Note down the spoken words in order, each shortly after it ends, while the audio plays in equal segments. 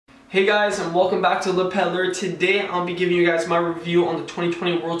Hey guys, and welcome back to lepedaler. Today I'll be giving you guys my review on the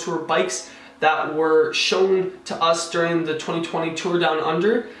 2020 World Tour bikes that were shown to us during the 2020 Tour Down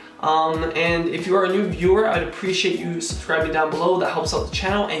Under. And if you are a new viewer, I'd appreciate you subscribing down below. That helps out the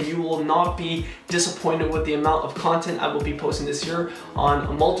channel and you will not be disappointed with the amount of content I will be posting this year on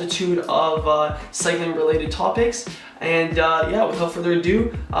a multitude of cycling related topics. And yeah, without further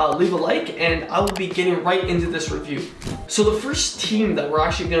ado, leave a like and I will be getting right into this review. So the first team that we're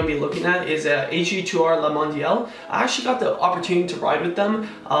actually going to be looking at is AG2R La Mondiale. I actually got the opportunity to ride with them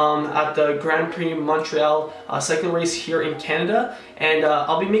at the Grand Prix Montreal cycling race here in Canada, and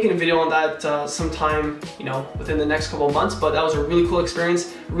I'll be making a video on that sometime, within the next couple of months. But that was a really cool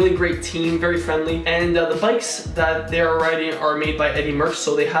experience, really great team, very friendly, and the bikes that they are riding are made by Eddie Merckx,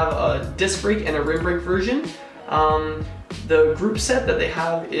 so they have a disc brake and a rim brake version. The group set that they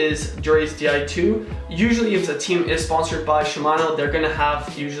have is Dura-Ace Di2. Usually if the team is sponsored by Shimano, they're going to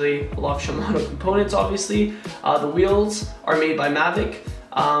have usually a lot of Shimano components, obviously. The wheels are made by Mavic.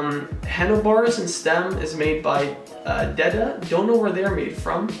 Handlebars and stem is made by Deda. Don't know where they're made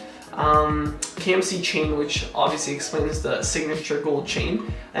from. KMC chain, which obviously explains the signature gold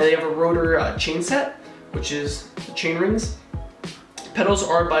chain. And they have a rotor chain set, which is the chain rings. Pedals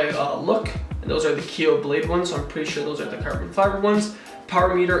are by Look. And those are the Keo blade ones, so I'm pretty sure those are the carbon fiber ones.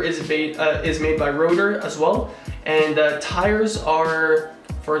 Power meter is made by Rotor as well. And tires are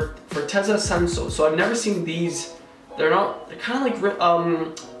for Tezza Senso. So I've never seen these. They're kind of like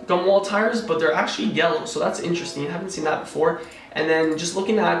gum wall tires, but they're actually yellow, so that's interesting. I haven't seen that before. And then just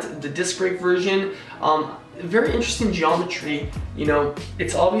looking at the disc brake version, very interesting geometry.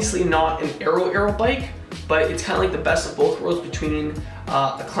 It's obviously not an aero bike, but it's kind of like the best of both worlds between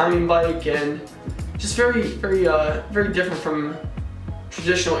a climbing bike and just very different from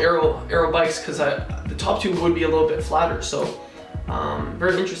traditional aero bikes, because the top two would be a little bit flatter. So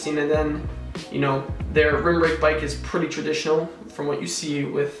very interesting. And then their rim brake bike is pretty traditional from what you see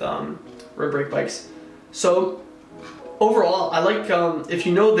with rim brake bikes. So overall, I like if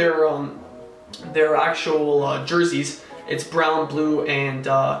you know their actual jerseys, it's brown, blue, and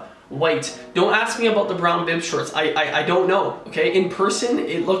white. Don't ask me about the brown bib shorts. I don't know. Okay, in person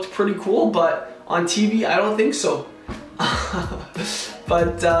it looked pretty cool, but on TV I don't think so.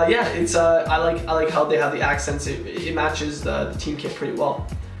 But yeah, it's I like how they have the accents. It matches the team kit pretty well.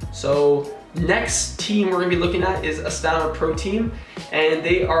 So next team we're gonna be looking at is Astana Pro Team, and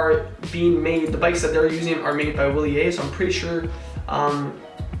they are being made. The bikes that they're using are made by Willier. So I'm pretty sure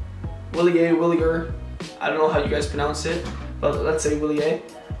Willier. I don't know how you guys pronounce it, but let's say Willier.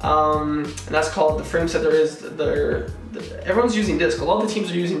 And that's called the frame set. Everyone's using disc. A lot of the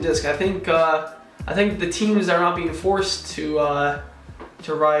teams are using disc. I think the teams that are not being forced to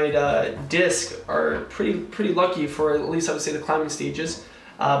ride disc are pretty lucky for, at least I would say, the climbing stages.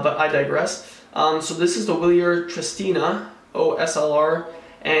 But I digress. So this is the Willier Tristina OSLR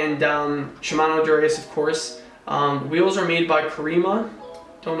and Shimano Dura-Ace, of course. Wheels are made by Karima.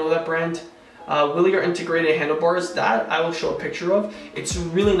 Don't know that brand. Willier integrated handlebars, that I will show a picture of. It's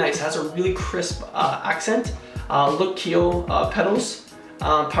really nice. It has a really crisp accent. Look Keo pedals.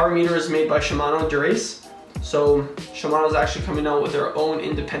 Power meter is made by Shimano Dura-Ace. So Shimano is actually coming out with their own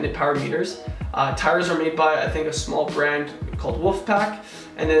independent power meters. Tires are made by, I think, a small brand called Wolfpack.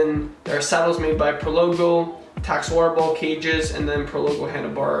 And then there are saddles made by Prologo, Tax water ball cages, and then Prologo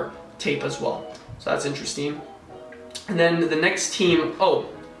handlebar tape as well. So that's interesting. And then the next team,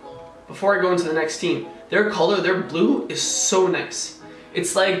 before I go into the next team, their color, their blue is so nice.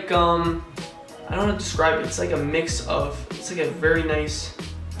 It's like, I don't know how to describe it. It's like a mix of, it's like a very nice,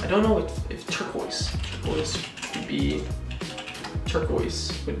 I don't know if turquoise would be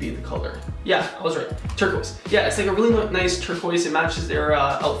the color. Yeah, I was right, turquoise. Yeah, it's like a really nice turquoise. It matches their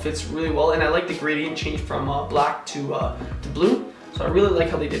outfits really well, and I like the gradient change from black to blue. So I really like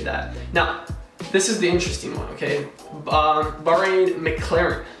how they did that. Now, this is the interesting one, okay? Bahrain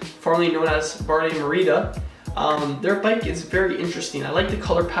McLaren, formerly known as Bahrain Merida. Their bike is very interesting. I like the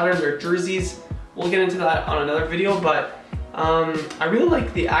color pattern, their jerseys. We'll get into that on another video, but I really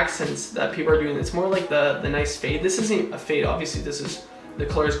like the accents that people are doing. It's more like the nice fade. This isn't a fade, obviously. This is, the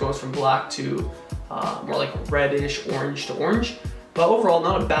colors goes from black to more like reddish, orange to orange. But overall,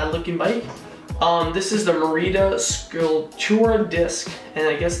 not a bad looking bike. This is the Merida Sculptura disc, and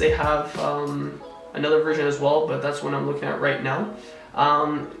I guess they have another version as well, but that's what I'm looking at right now.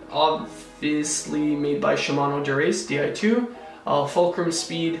 Obviously made by Shimano Dura-Ace Di2, Fulcrum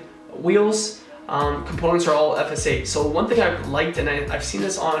Speed wheels. Components are all FS8. So one thing I've liked, and I've seen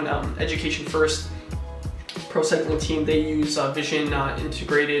this on Education First Pro Cycling Team, they use Vision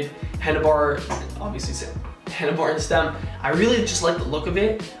integrated handlebar, obviously handlebar and stem. I really just like the look of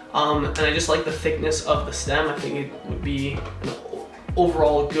it. and I just like the thickness of the stem. I think it would be an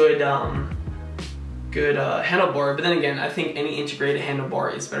overall good handlebar. But then again, I think any integrated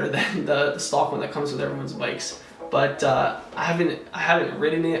handlebar is better than the stock one that comes with everyone's bikes. But I haven't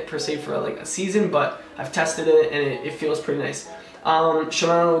ridden it per se for like a season, but I've tested it and it feels pretty nice.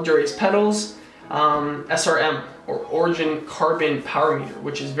 Shimano Dura-Ace pedals, SRM or Origin Carbon Power Meter,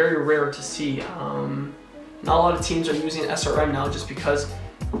 which is very rare to see. Not a lot of teams are using SRM now just because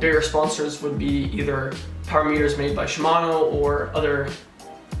bigger sponsors would be either power meters made by Shimano or other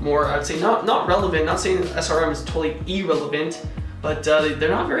more, I'd say not relevant. Not saying that SRM is totally irrelevant, but they're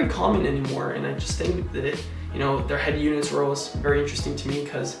not very common anymore. And I just think that their head units were always very interesting to me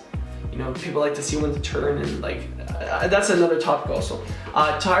because people like to see when to turn, and like that's another topic also.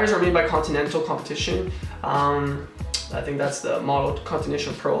 Tires are made by Continental Competition. I think that's the model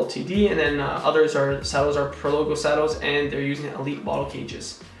Continental Pro LTD, and then others are saddles are Pro Logo saddles, and they're using Elite bottle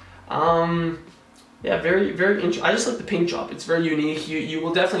cages. Yeah, very interesting. I just like the paint job. It's very unique. You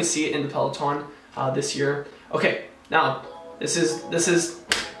will definitely see it in the Peloton this year. Okay, now this is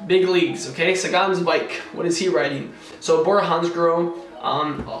big leagues. Okay, Sagan's bike. What is he riding? So Bora Hansgrohe.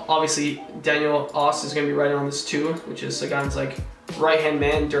 Obviously Daniel Oss is going to be riding on this too, which is Sagan's like right-hand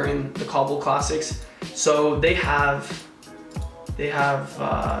man during the Cobble Classics. So they have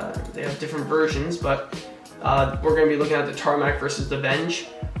different versions, but we're going to be looking at the Tarmac versus the Venge.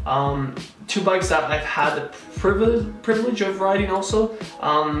 Two bikes that I've had the privilege of riding also,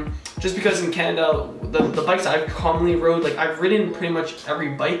 just because in Canada the bikes I've commonly rode, like I've ridden pretty much every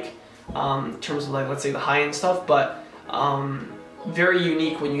bike in terms of like, let's say the high-end stuff, but very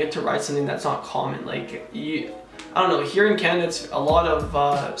unique when you get to ride something that's not common. Like I don't know, here in Canada it's a lot of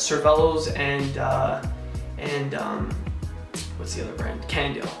Cervelos and what's the other brand?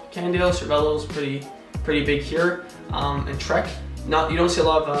 Cannondale, Cervelo's pretty big here, and Trek. You don't see a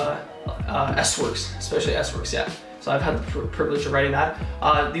lot of S-Works, especially S-Works, yeah. So I've had the privilege of riding that.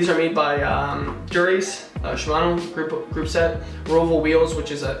 These are made by Dura-Ace, Shimano group set, Roval wheels, which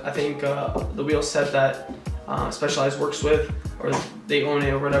is I think the wheel set that Specialized works with, or they own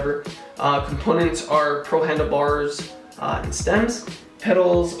it or whatever. Components are Pro handlebars and stems.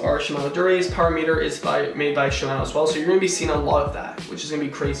 Pedals are Shimano Dura-Ace. Power meter is made by Shimano as well. So you're going to be seeing a lot of that, which is going to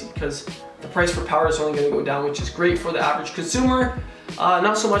be crazy because the price for power is only going to go down, which is great for the average consumer,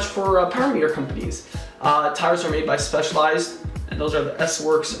 not so much for power meter companies. Tires are made by Specialized, and those are the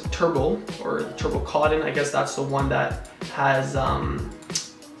S-Works Turbo, or Turbo Cotton. I guess that's the one that has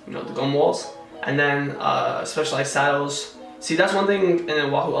the gum walls. And then Specialized saddles. See, that's one thing. And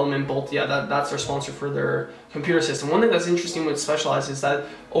then Wahoo Element Bolt, yeah, that's their sponsor for their computer system. One thing that's interesting with Specialized is that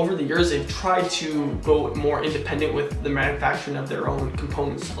over the years they've tried to go more independent with the manufacturing of their own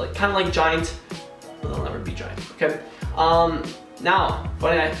components, like kind of like Giant, but they'll never be Giant. Okay. Now,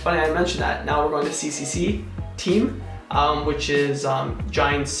 funny I mentioned that. Now we're going to CCC Team, which is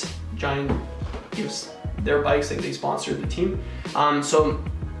Giant gives their bikes, like they sponsor the team. So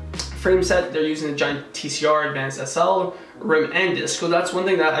frame set, they're using the Giant TCR Advanced SL, rim and disc. So that's one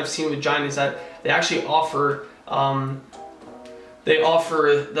thing that I've seen with Giant is that they actually offer the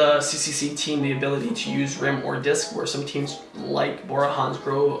CCC team the ability to use rim or disc, where some teams like Bora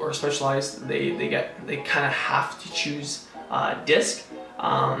Hansgrohe or Specialized, they kind of have to choose disc.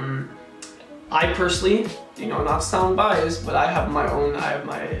 I personally, not sound biased, but I have my own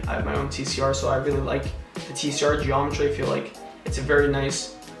TCR, so I really like the TCR geometry. I feel like it's a very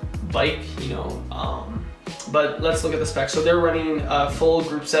nice bike, but let's look at the specs. So they're running a full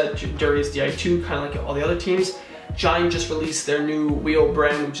group set Dura-Ace Di2, kind of like all the other teams. Giant just released their new wheel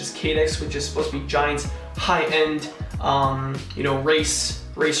brand, which is Cadex, which is supposed to be Giant's high-end, race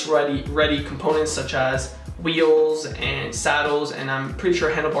ready components such as wheels and saddles, and I'm pretty sure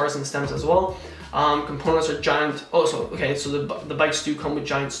handlebars and stems as well. Components are Giant. Oh, so the bikes do come with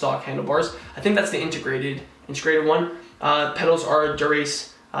Giant stock handlebars. I think that's the integrated one. Pedals are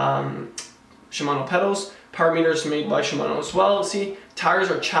Dura-Ace Shimano pedals. Power meters made by Shimano as well. See, tires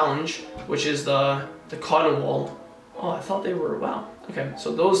are Challenge, which is the cotton wool. Oh, I thought they were, wow. Okay,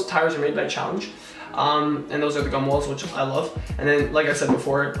 so those tires are made by Challenge. And those are the gum walls, which I love. And then, like I said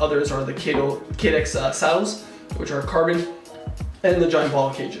before, others are the Cadex saddles, which are carbon, and the Giant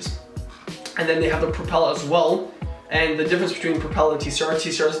bottle cages. And then they have the Propel as well. And the difference between Propel and TCR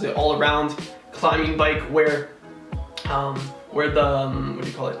is the all-around climbing bike where the what do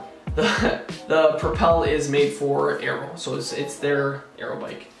you call it? The Propel is made for aero, so it's their aero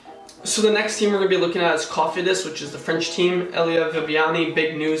bike. So the next team we're going to be looking at is Cofidis, which is the French team. Elia Viviani,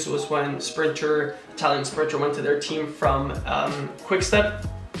 big news was when Italian Sprinter went to their team from Quickstep.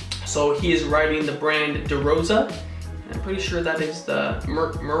 So he is riding the brand De Rosa, I'm pretty sure that is the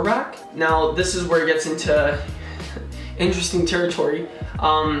Murak. Now this is where it gets into interesting territory.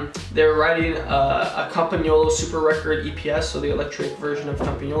 They're riding a Campagnolo Super Record EPS, so the electric version of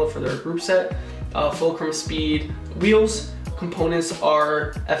Campagnolo for their group set. Fulcrum Speed wheels. Components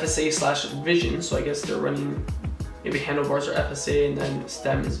are FSA/Vision, so I guess they're running maybe handlebars are FSA and then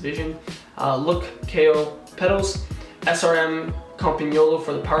stem is Vision. Look KO pedals. SRM Campagnolo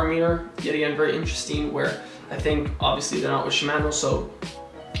for the power meter. Yet again, very interesting, where I think obviously they're not with Shimano, so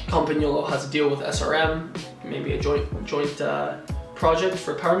Campagnolo has a deal with SRM, maybe a joint project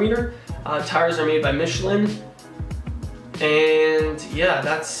for power meter. Tires are made by Michelin, and yeah,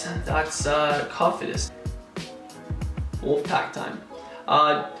 that's Cofidis. Wolfpack time.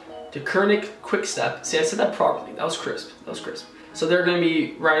 The Koenig Quick Step. See, I said that properly. That was crisp. That was crisp. So they're going to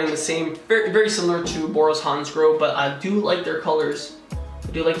be riding the same, very similar to Boros Hansgrohe, but I do like their colors.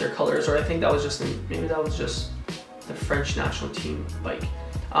 I do like their colors, or I think that was just maybe that was just the French national team bike.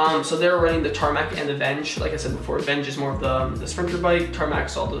 So they're running the Tarmac and the Venge. Like I said before, Venge is more of the sprinter bike.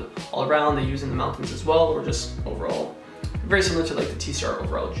 Tarmac's all around. They use in the mountains as well, or just overall very similar to like the TCR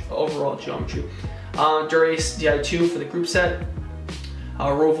overall geometry. Dura-Ace Di2 for the group set.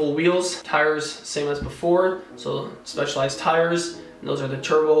 Roval wheels, tires same as before, so specialized tires. And those are the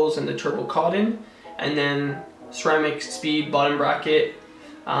turbos and the turbo cotton, and then ceramic speed bottom bracket.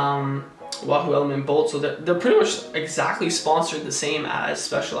 Wahoo Element bolt, so they're pretty much exactly sponsored the same as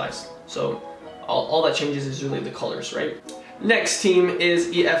Specialized. So all that changes is really the colors, right? Next team is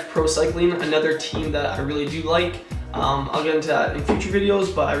EF Pro Cycling, another team that I really do like. I'll get into that in future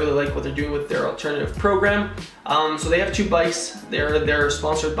videos, but I really like what they're doing with their alternative program. So they have two bikes. They're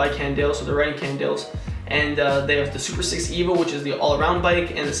sponsored by Candale, so they're riding Candales. And they have the Super 6 Evo, which is the all-around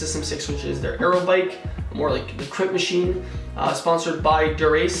bike, and the System 6, which is their aero bike, more like the Crit Machine. Sponsored by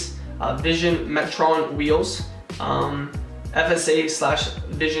Dura-Ace. Vision Metron wheels,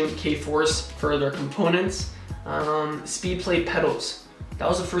 FSA/Vision K-Force for their components, Speedplay pedals. That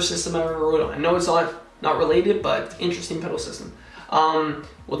was the first system I ever rode on. I know it's not related, but interesting pedal system.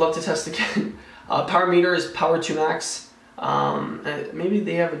 Would love to test again. Power meter is Power 2 Max. Maybe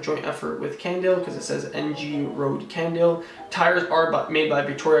they have a joint effort with Candale because it says NG Road Candale. Tires are made by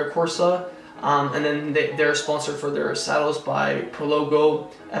Vittoria Corsa. And then they're sponsored for their saddles by Prologo,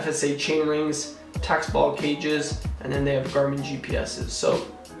 FSA chain rings, tax ball cages, and then they have Garmin GPSs. So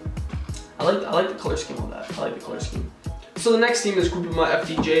I like the color scheme of that. I like the color scheme. So the next team is Groupama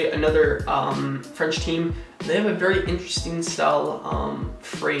FDJ, another French team. They have a very interesting style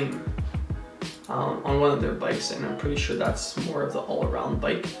frame on one of their bikes, and I'm pretty sure that's more of the all-around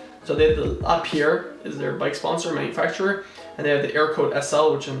bike. So they have up here is their bike sponsor, manufacturer, and they have the Aircode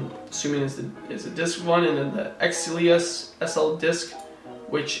SL, which I'm assuming is the disc one, and then the Exilius SL disc,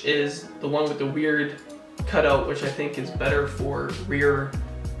 which is the one with the weird cutout, which I think is better for rear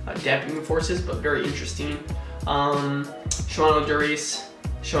damping forces, but very interesting. Shimano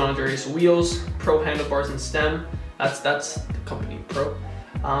Dura-Ace wheels, Pro handlebars and stem. That's the company Pro.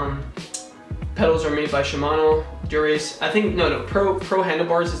 Pedals are made by Shimano. Dura-Ace, I think Pro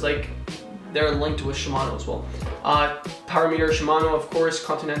handlebars is like they're linked with Shimano as well. Power meter Shimano, of course.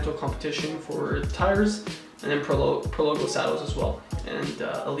 Continental competition for tires, and then Prologo saddles as well, and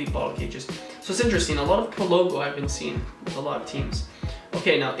elite bottle cages. So it's interesting. A lot of Prologo I've been seeing with a lot of teams.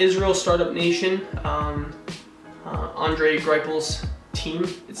 Okay, now Israel Startup Nation. Andre Greipel's team.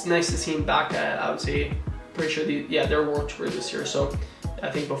 It's nice to see him back at, I would say, pretty sure they're World Tour this year. So I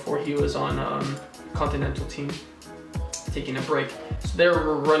think before he was on Continental team, taking a break. So they're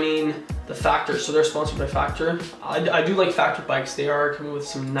running the Factor, so they're sponsored by Factor. I do like Factor bikes. They are coming with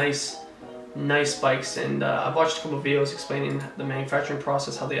some nice bikes, and I've watched a couple of videos explaining the manufacturing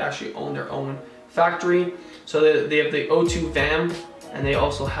process, how they actually own their own factory. So they have the O2 VAM, and they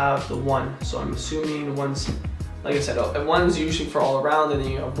also have the One. So I'm assuming the one's, like I said, one's usually for all around, and then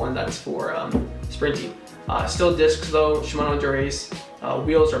you have one that's for sprinting. Still discs though, Shimano Dura-Ace.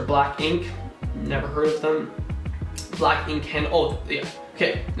 Wheels are Black Ink, never heard of them. Black Ink oh yeah,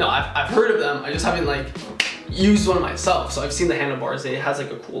 okay, no, I've heard of them, I just haven't like used one myself. So I've seen the handlebars, it has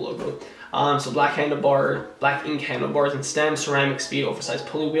like a cool logo. So Black Ink handlebars and stem, ceramic speed, oversized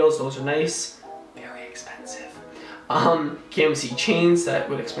pulley wheels, those are nice, very expensive. KMC chains, that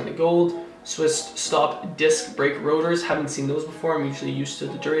would explain the gold. Swiss stop disc brake rotors, haven't seen those before, I'm usually used to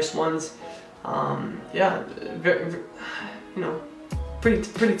the Dura-Ace ones. Yeah, very, you know,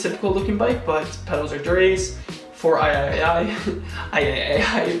 pretty typical looking bike, but pedals are Dura-Ace. 4 III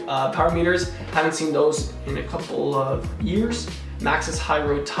power meters, haven't seen those in a couple of years. Maxxis high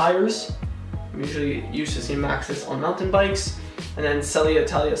road tires, I'm usually used to seeing Maxxis on mountain bikes. And then Celia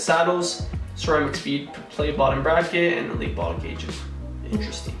Italia saddles, ceramic speed plate bottom bracket, and elite bottle gauges.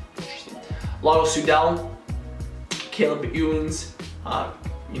 Interesting. Lotto Sudal, Caleb Ewing's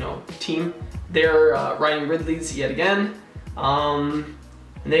team. They're riding Ridley's yet again. And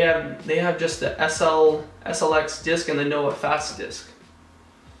they have just the SLX disc and the Noah Fast disc.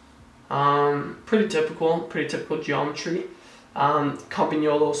 Pretty typical geometry.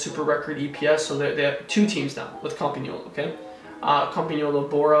 Campagnolo Super Record EPS, so they have two teams now with Campagnolo, okay? Campagnolo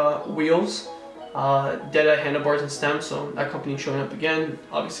Bora wheels, Deadeye handlebars and stems, so that company showing up again.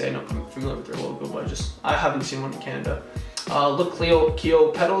 Obviously I know I'm familiar with their logo, but I haven't seen one in Canada. Look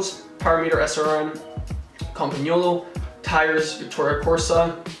Keo pedals, Power Meter SRM, Campagnolo, tires Victoria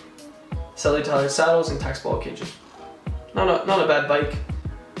Corsa, lepedaler saddles, and tax ball cages. Not a bad bike.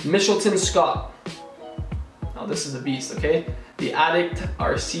 Michelton Scott. Now this is a beast, okay? The Addict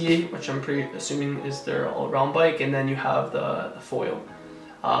RC, which I'm pretty assuming is their all-around bike, and then you have the foil,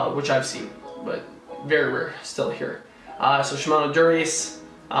 which I've seen, but very rare still here. So Shimano Dura-Ace,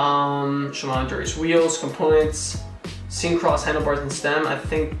 Shimano Dura-Ace wheels, components, Syncross handlebars and stem. I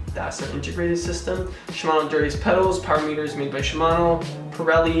think that's their integrated system. Shimano Dura-Ace pedals, power meters made by Shimano,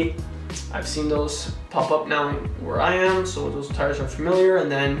 Pirelli. I've seen those pop up now where I am, so those tires are familiar.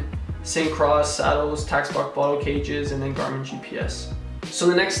 And then Syncross saddles, Taxbox bottle cages, and then Garmin GPS. So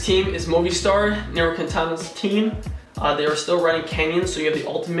the next team is Movistar, Nairo Quintana's team. They are still riding Canyon, so you have the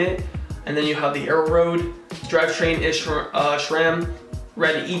Ultimate, and then you have the Aero Road. Drivetrain is SRAM,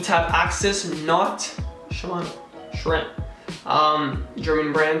 Red E-Tap Axis, not Shimano, SRAM.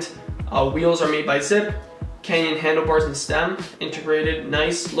 German brand. Wheels are made by Zip. Canyon handlebars and stem, integrated,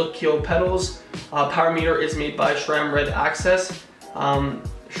 nice. Look Keo pedals. Power meter is made by SRAM Red Access.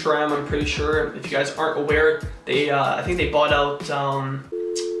 SRAM, I'm pretty sure, if you guys aren't aware, they I think they bought out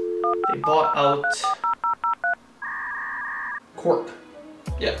Cork.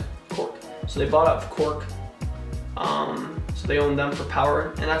 Yeah, Cork. So they bought out Cork. So they own them for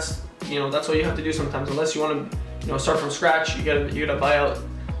power, and that's what you have to do sometimes. Unless you want to start from scratch, you gotta buy out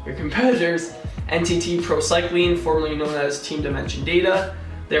your competitors. NTT Pro Cycling, formerly known as Team Dimension Data.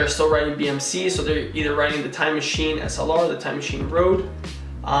 They are still riding BMC, so they're either riding the Time Machine SLR, the Time Machine Road.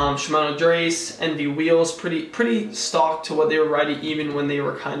 Shimano Dura-Ace, NV wheels, pretty stock to what they were riding even when they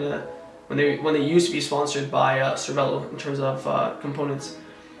were when they used to be sponsored by Cervelo in terms of components.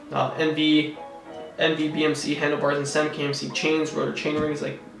 NV BMC handlebars and stem, KMC chains, rotor chain rings,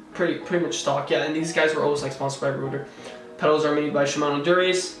 like pretty much stock. Yeah, and these guys were always like sponsored by Rotor. Pedals are made by Shimano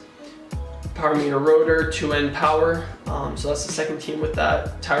Dura-Ace. Power meter rotor, 2N power. So that's the second team with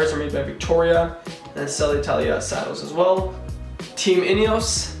that. Tires are made by Victoria, and Selle Italia saddles as well. Team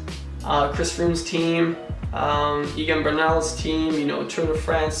Ineos, Chris Froome's team, Egan Bernal's team, Tour de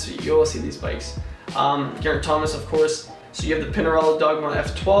France, you all see these bikes. Geraint Thomas, of course. So you have the Pinarello Dogma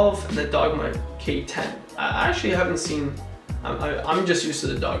F12 and the Dogma K10. I actually haven't seen, I'm just used to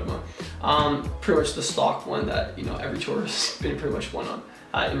the Dogma. Pretty much the stock one that every tour has been pretty much won on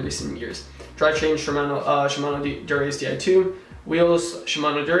in recent years. Drivetrain Shimano Dura-Ace Di2, wheels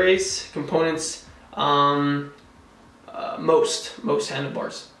Shimano Dura-Ace, components most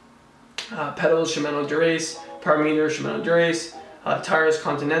handlebars. Pedals Shimano Dura-Ace, power meter Shimano Dura-Ace, tires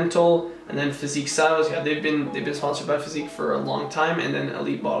Continental, and then Physique saddles. Yeah, they've been sponsored by Physique for a long time, and then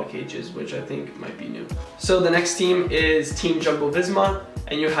Elite bottle cages, which I think might be new. So the next team is Team Jumbo Visma,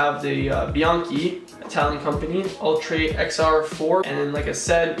 and you have the Bianchi Italian company, Ultra XR4, and then like I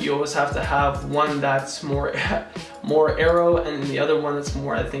said, you always have to have one that's more aero, and then the other one that's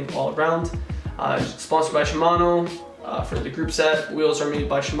more, I think, all around. Sponsored by Shimano for the group set. Wheels are made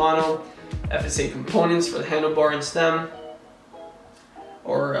by Shimano. FSA components for the handlebar and stem.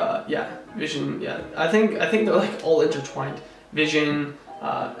 Or Vision. Yeah, I think they're like all intertwined. Vision,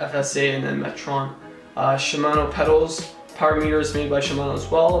 FSA, and then Metron. Shimano pedals. Power meter is made by Shimano as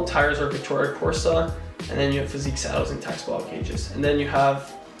well. Tires are Victoria Corsa, and then you have Physique saddles and tax ball cages. And then you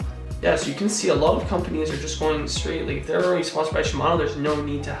have, so you can see a lot of companies are just going straight, like if they're already sponsored by Shimano, there's no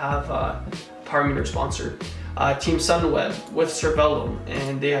need to have power meter sponsored. Team Sunweb with Cervelo,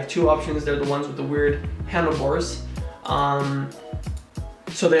 and they have two options. They're the ones with the weird handlebars.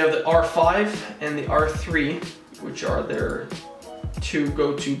 So they have the R5 and the R3, which are their two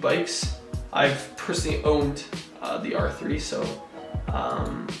go-to bikes. I've personally owned the R3, so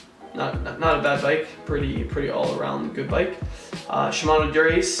not a bad bike, pretty all around good bike. Shimano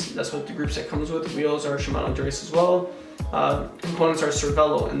Dura-Ace, that's what the group set comes with. Wheels are Shimano Dura-Ace as well. Components are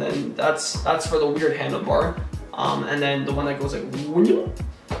Cervelo, and then that's for the weird handlebar. And then the one that goes like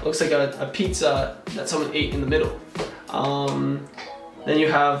looks like a pizza that someone ate in the middle. Then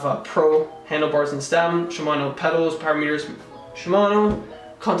you have Pro handlebars and stem, Shimano pedals, power meters, Shimano,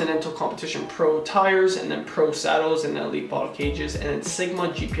 Continental Competition Pro tires, and then Pro saddles, and then Elite bottle cages, and then Sigma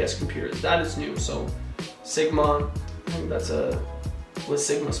GPS computers. That is new. So Sigma, I think that's with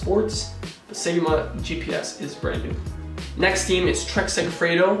Sigma Sports. The Sigma GPS is brand new. Next team is Trek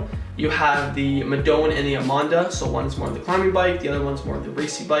Segafredo. You have the Madone and the Amanda. So one is more of the climbing bike, the other one's more of the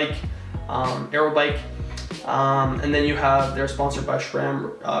racy bike, aero bike. And then you have, they're sponsored by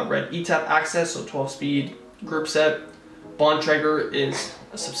SRAM Red ETAP Access, so 12-speed group set. Bontrager is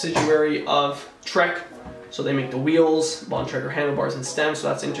a subsidiary of Trek, so they make the wheels, Bontrager handlebars and stems, so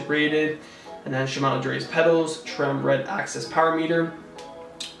that's integrated. And then Shimano Dre's pedals, SRAM Red Access power meter,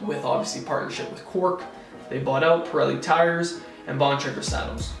 with obviously partnership with Cork. They bought out Pirelli tires and Bontrager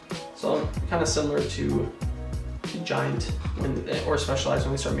saddles. So kind of similar to Giant or Specialized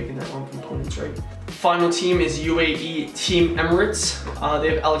when they start making their own components, right? Final team is UAE Team Emirates.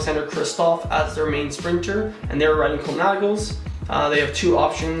 They have Alexander Kristoff as their main sprinter, and they're riding Colnagles. They have two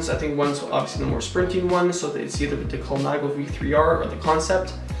options. I think one's obviously the more sprinting one, so it's either the Colnago V3R or the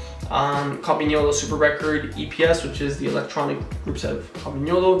Concept. Campagnolo Super Record EPS, which is the electronic group set of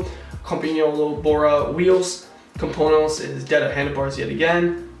Campagnolo. Campagnolo Bora wheels. Components is Detta handlebars yet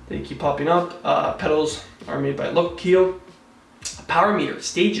again. They keep popping up. Pedals are made by Lokio. Power meter,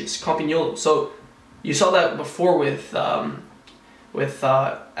 stages, Campagnolo. So you saw that before with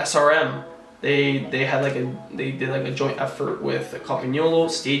SRM. They did like a joint effort with Campagnolo.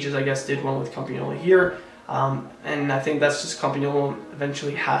 Stages, I guess, did one with Campagnolo here. And I think that's just Campagnolo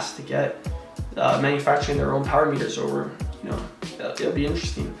eventually has to get manufacturing their own power meters, or it'll be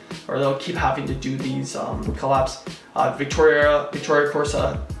interesting, or they'll keep having to do these collabs. Victoria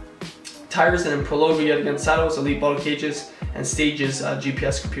Corsa tires, and then Prologo yet again saddles, Elite bottle cages, and Stages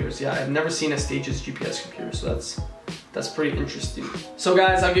GPS computers. Yeah, I've never seen a Stages GPS computer, so that's pretty interesting. So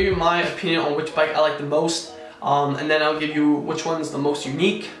guys, I'll give you my opinion on which bike I like the most, and then I'll give you which one's the most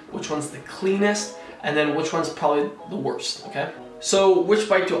unique, which one's the cleanest, and then which one's probably the worst, okay? So which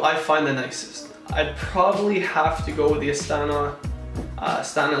bike do I find the nicest? I'd probably have to go with the Astana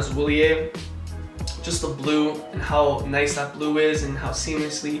Zwillier. Just the blue and how nice that blue is, and how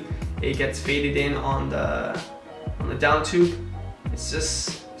seamlessly it gets faded in on the down tube. It's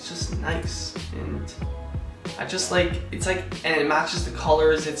just nice, and I just like, and it matches the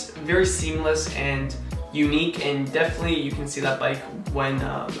colors. It's very seamless and unique, and definitely you can see that bike when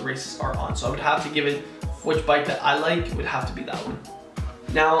the races are on. So I would have to give it, which bike that I like would have to be that one.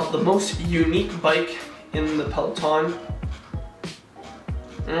 Now the most unique bike in the peloton,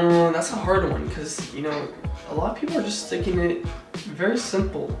 that's a hard one, because a lot of people are just sticking it very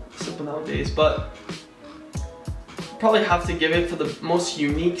simple nowadays, but probably have to give it, for the most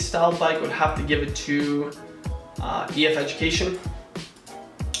unique style bike, would have to give it to EF Education.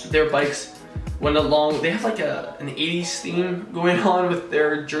 Their bikes went along, they have like an 80s theme going on with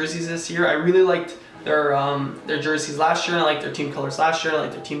their jerseys this year. I really liked their jerseys last year, and I liked their team colors last year, and I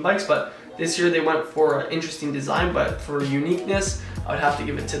liked their team bikes, but this year they went for an interesting design. But for uniqueness, I would have to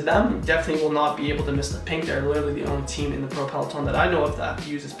give it to them. Definitely will not be able to miss the pink. They're literally the only team in the pro peloton that I know of that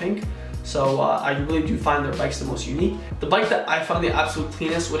uses pink. So I really do find their bikes the most unique. The bike that I found the absolute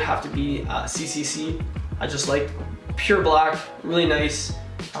cleanest would have to be CCC. I just like pure black, really nice.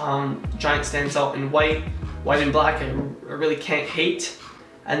 Giant stands out in white and black. I really can't hate.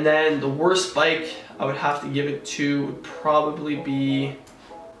 And then the worst bike I would have to give it to would probably be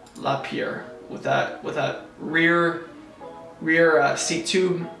Lapierre, with that rear seat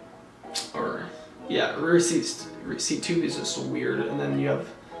tube, or yeah, rear seat tube is just weird, and then you have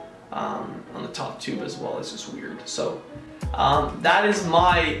on the top tube as well, it's just weird. So that is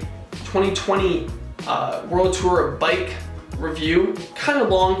my 2020 World Tour bike review. Kind of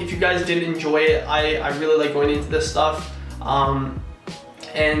long. If you guys did enjoy it, I really like going into this stuff.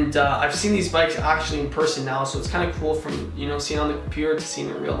 And I've seen these bikes actually in person now, so it's kind of cool from seeing on the computer to seeing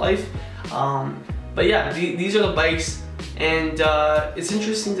in real life. But yeah, these are the bikes, and it's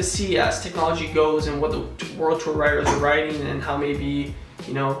interesting to see as technology goes and what the World Tour riders are riding, and how maybe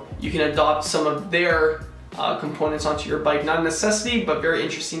you can adopt some of their components onto your bike. Not a necessity, but very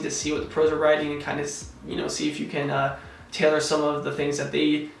interesting to see what the pros are riding, and kind of see if you can tailor some of the things that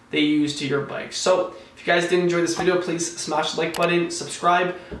they use to your bike. So if you guys did enjoy this video, please smash the like button,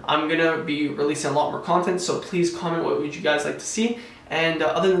 subscribe. I'm gonna be releasing a lot more content, so please comment what would you guys like to see. And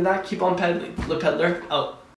other than that, keep on pedaling. Le Pedaler out.